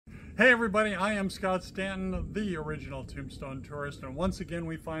Hey everybody, I am Scott Stanton, the original Tombstone tourist, and once again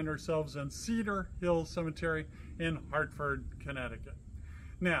we find ourselves in Cedar Hill Cemetery in Hartford, Connecticut.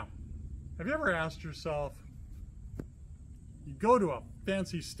 Now, have you ever asked yourself, you go to a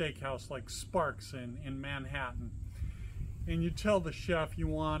fancy steakhouse like Sparks in Manhattan, and you tell the chef you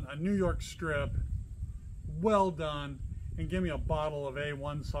want a New York strip, well done, and give me a bottle of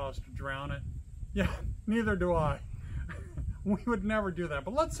A.1 sauce to drown it? Yeah, neither do I. We would never do that.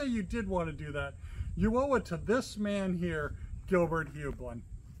 But let's say you did want to do that. You owe it to this man here, Gilbert Heublein.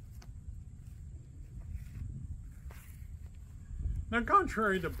 Now,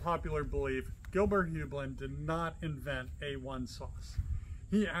 contrary to popular belief, Gilbert Heublein did not invent A1 sauce.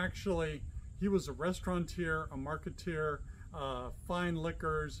 He was a restaurateur, a marketeer, fine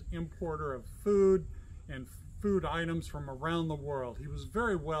liquors, importer of food and food items from around the world. He was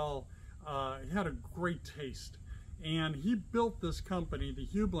very well, he had a great taste. And he built this company, the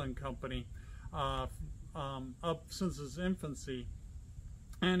Heublein Company, up since his infancy.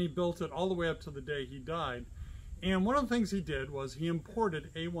 And he built it all the way up to the day he died. And one of the things he did was he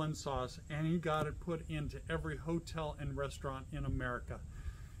imported A1 sauce and he got it put into every hotel and restaurant in America.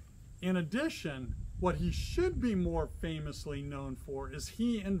 In addition, what he should be more famously known for is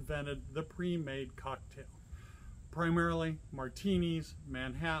he invented the pre-made cocktail. Primarily martinis,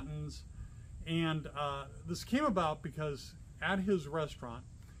 Manhattans, and this came about because at his restaurant,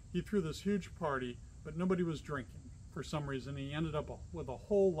 he threw this huge party, but nobody was drinking for some reason. He ended up with a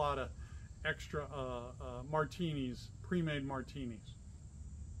whole lot of extra martinis, pre-made martinis.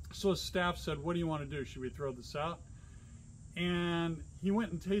 So his staff said, what do you want to do? Should we throw this out? And he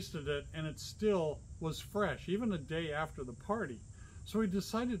went and tasted it, and it still was fresh, even a day after the party. So he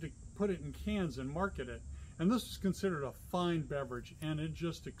decided to put it in cans and market it. And this was considered a fine beverage, and it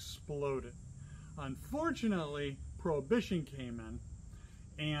just exploded. Unfortunately, Prohibition came in,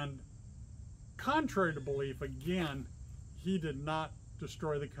 and contrary to belief, again, he did not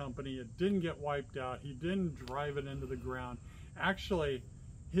destroy the company. It didn't get wiped out. He didn't drive it into the ground. Actually,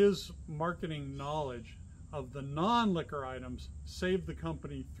 his marketing knowledge of the non-liquor items saved the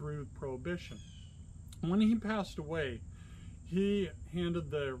company through Prohibition. When he passed away, he handed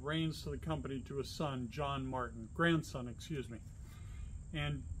the reins to the company to his son, grandson, excuse me.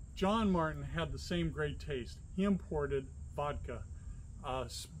 And John Martin had the same great taste. He imported vodka,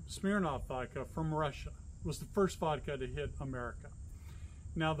 Smirnoff vodka from Russia. It was the first vodka to hit America.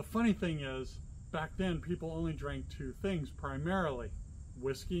 Now the funny thing is, back then people only drank two things primarily,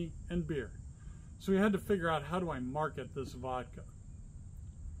 whiskey and beer. So we had to figure out, how do I market this vodka?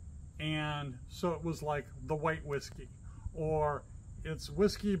 And so it was like the white whiskey, or it's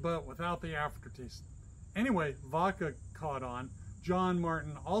whiskey but without the aftertaste. Anyway, vodka caught on. John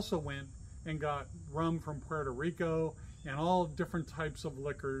Martin also went and got rum from Puerto Rico and all different types of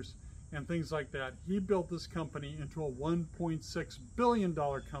liquors and things like that. He built this company into a $1.6 billion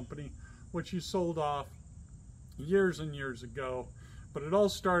company, which he sold off years and years ago. But it all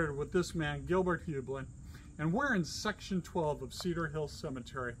started with this man, Gilbert Heublein, and we're in Section 12 of Cedar Hill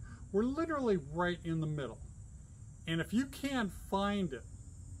Cemetery. We're literally right in the middle. And if you can't find it,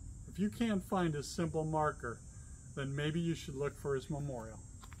 if you can't find a simple marker, then maybe you should look for his memorial.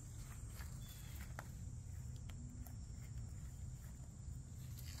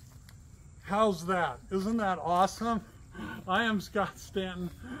 How's that? Isn't that awesome? I am Scott Stanton,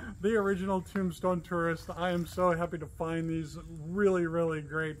 the original Tombstone tourist. I am so happy to find these really, really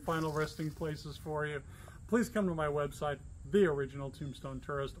great final resting places for you. Please come to my website, The Original Tombstone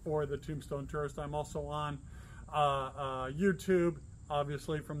Tourist, or The Tombstone Tourist. I'm also on YouTube,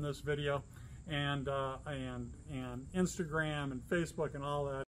 obviously, from this video, and Instagram and Facebook and all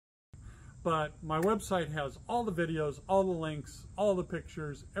that. But my website has all the videos, all the links, all the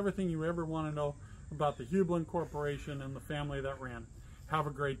pictures, everything you ever want to know about the Heublein Corporation and the family that ran. Have a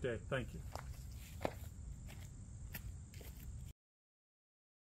great day. Thank you.